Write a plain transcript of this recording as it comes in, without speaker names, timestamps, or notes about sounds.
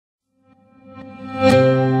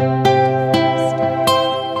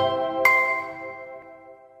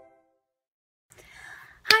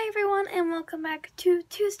back to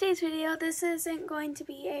Tuesday's video. This isn't going to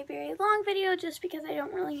be a very long video just because I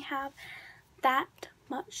don't really have that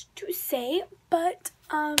much to say, but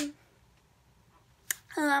I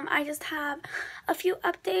just have a few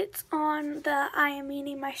updates on the I Am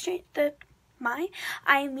Meeting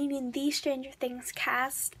the Stranger Things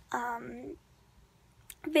cast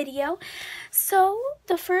video. So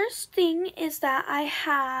the first thing is that I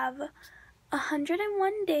have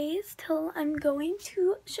 101 days till I'm going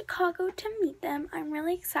to Chicago to meet them. I'm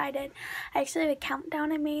really excited. I actually have a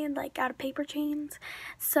countdown I made, like, out of paper chains.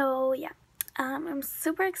 So yeah, I'm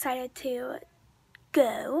super excited to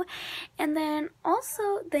go. And then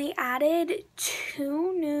also they added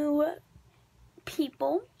 2 new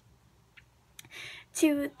people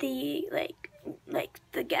to the like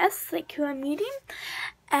the guests, like, who I'm meeting.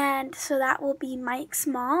 And so that will be Mike's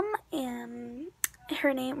mom, and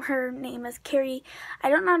her name is Carrie. I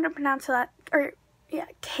don't know how to pronounce that, or yeah,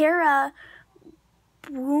 Cara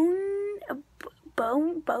Bono.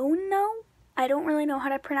 I don't really know how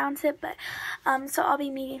to pronounce it, but so I'll be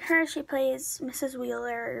meeting her. She plays Mrs.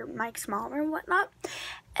 Wheeler, Mike's mom, or whatnot.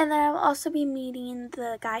 And then I'll also be meeting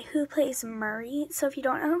the guy who plays Murray. So if you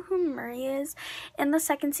don't know who Murray is, in the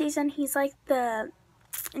second season, he's like the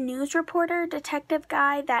news reporter, detective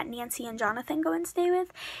guy that Nancy and Jonathan go and stay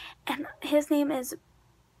with. And his name is,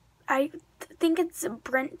 I think it's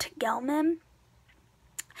Brent Gelman.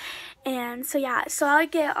 And so yeah, so I'll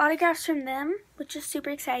get autographs from them, which is super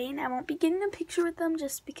exciting. I won't be getting a picture with them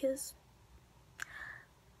just because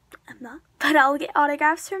I'm not, but I'll get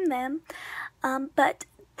autographs from them. But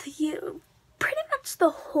pretty much the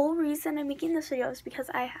whole reason I'm making this video is because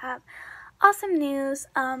I have awesome news.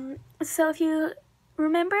 So if you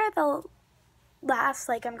remember the last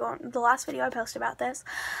video I posted about this,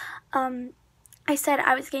 I said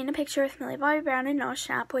I was getting a picture with Millie Bobby Brown and Noah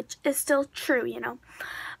Schnapp, which is still true, you know.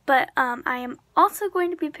 But I am also going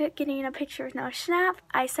to be getting a picture with Noah Schnapp.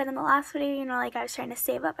 I said in the last video, you know, like, I was trying to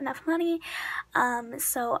save up enough money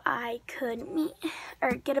so I could meet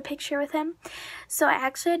or get a picture with him. So I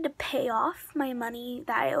actually had to pay off my money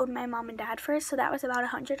that I owed my mom and dad first. So that was about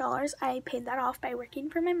 $100. I paid that off by working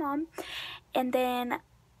for my mom. And then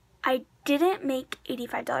I didn't make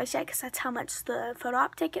 $85 yet because that's how much the photo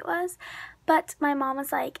op ticket was. But my mom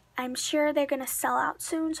was like, I'm sure they're going to sell out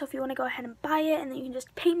soon, so if you want to go ahead and buy it and then you can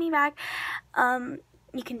just pay me back,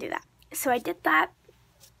 you can do that. So I did that,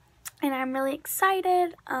 and I'm really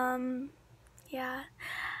excited. Yeah.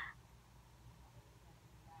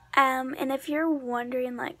 And if you're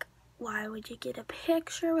wondering, like, why would you get a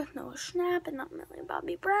picture with Noah Schnapp and not Millie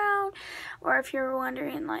Bobby Brown? Or if you're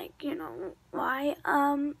wondering, like, you know, why?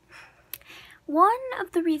 One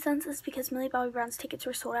of the reasons is because Millie Bobby Brown's tickets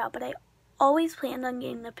were sold out, but I always planned on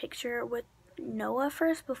getting a picture with Noah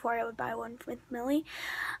first before I would buy one with Millie.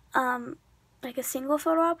 Like a single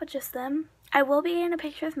photo op with just them. I will be getting a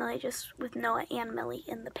picture with Millie, just with Noah and Millie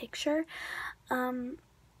in the picture. I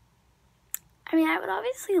mean, I would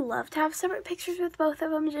obviously love to have separate pictures with both of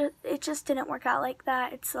them. It just didn't work out like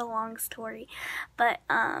that. It's a long story. But,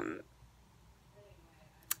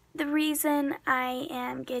 the reason I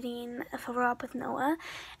am getting a photo op with Noah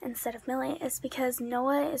instead of Millie is because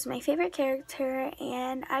Noah is my favorite character,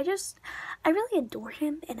 and I really adore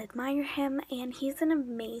him and admire him, and he's an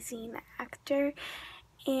amazing actor,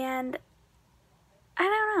 and I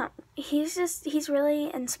don't know, he's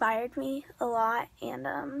really inspired me a lot, and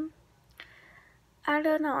I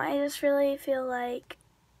don't know, I just really feel like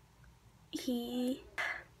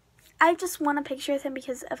I just want a picture with him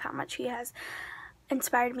because of how much he has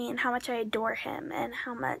inspired me and how much I adore him and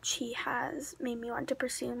how much he has made me want to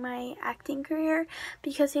pursue my acting career,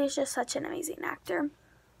 because he's just such an amazing actor.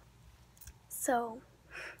 So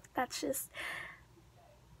that's just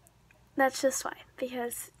why,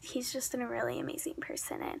 because he's just a really amazing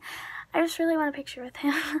person, and I just really want a picture with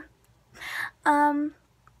him.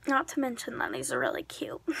 Not to mention that he's really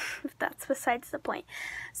cute, if that's besides the point.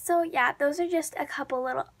 So yeah, those are just a couple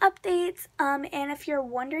little updates. And if you're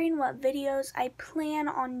wondering what videos I plan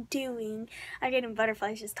on doing, I'm getting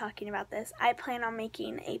butterflies just talking about this. I plan on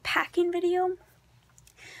making a packing video.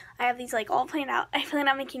 I have these, like, all planned out. I plan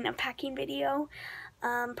on making a packing video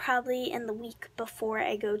probably in the week before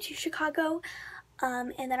I go to Chicago.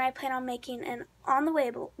 And then I plan on making an on the way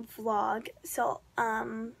vlog. So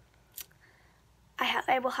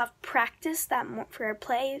I will have practice for a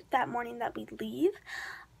play that morning that we leave.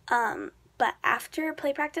 But after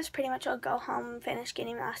play practice, pretty much I'll go home, finish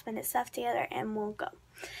getting last minute stuff together, and we'll go.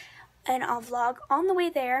 And I'll vlog on the way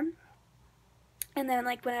there. And then,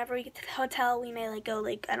 like, whenever we get to the hotel, we may, like, go,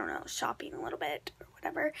 like, I don't know, shopping a little bit or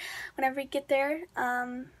whatever. Whenever we get there,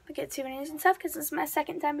 we get souvenirs and stuff, because this is my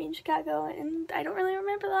second time being in Chicago, and I don't really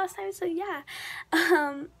remember the last time, so yeah.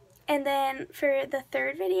 And then for the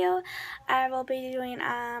third video, I will be doing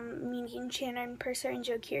meeting Shannon Purser and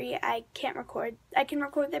Joe Keery. I can record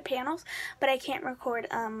their panels, but I can't record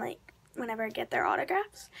like whenever I get their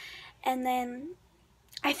autographs. And then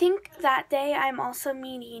I think that day I'm also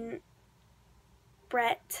meeting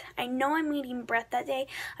Brett. I know I'm meeting Brett that day.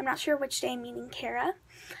 I'm not sure which day I'm meeting Kara.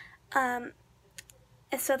 And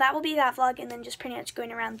so that will be that vlog, and then just pretty much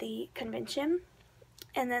going around the convention.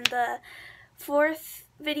 And then the fourth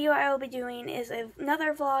video I will be doing is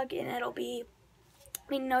another vlog, and it'll be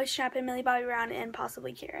meeting Noah Schnapp and Millie Bobby Brown and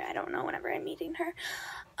possibly Kara. I don't know, whenever I'm meeting her.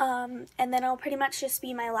 And then it'll pretty much just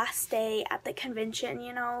be my last day at the convention,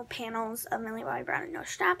 you know, panels of Millie Bobby Brown and Noah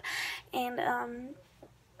Schnapp. And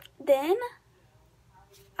then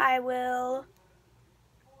I will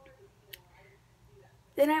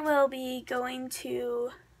be going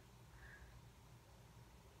to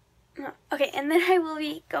and then I will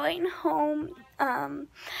be going home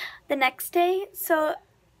the next day, so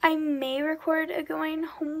I may record a going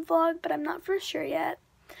home vlog, but I'm not for sure yet.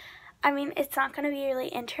 I mean, it's not going to be really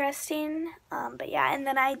interesting, but yeah. And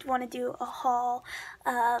then I want to do a haul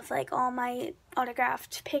of like all my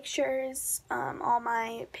autographed pictures, all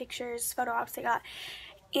my pictures, photo ops I got,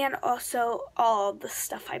 and also all the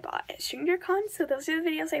stuff I bought at StrangerCon. So those are the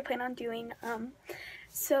videos I plan on doing.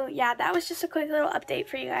 So yeah, that was just a quick little update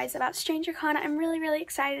for you guys about StrangerCon. I'm really, really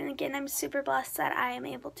excited, and again, I'm super blessed that I am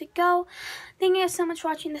able to go. Thank you guys so much for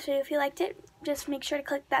watching this video. If you liked it, just make sure to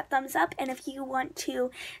click that thumbs up, and if you want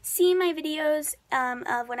to see my videos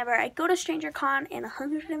of whenever I go to StrangerCon in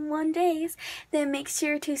 101 days, then make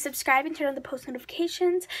sure to subscribe and turn on the post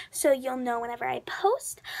notifications so you'll know whenever I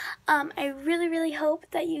post. I really, really hope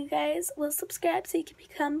that you guys will subscribe so you can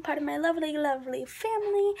become part of my lovely, lovely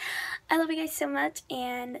family. I love you guys so much,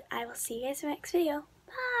 and I will see you guys in the next video.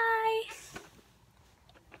 Bye!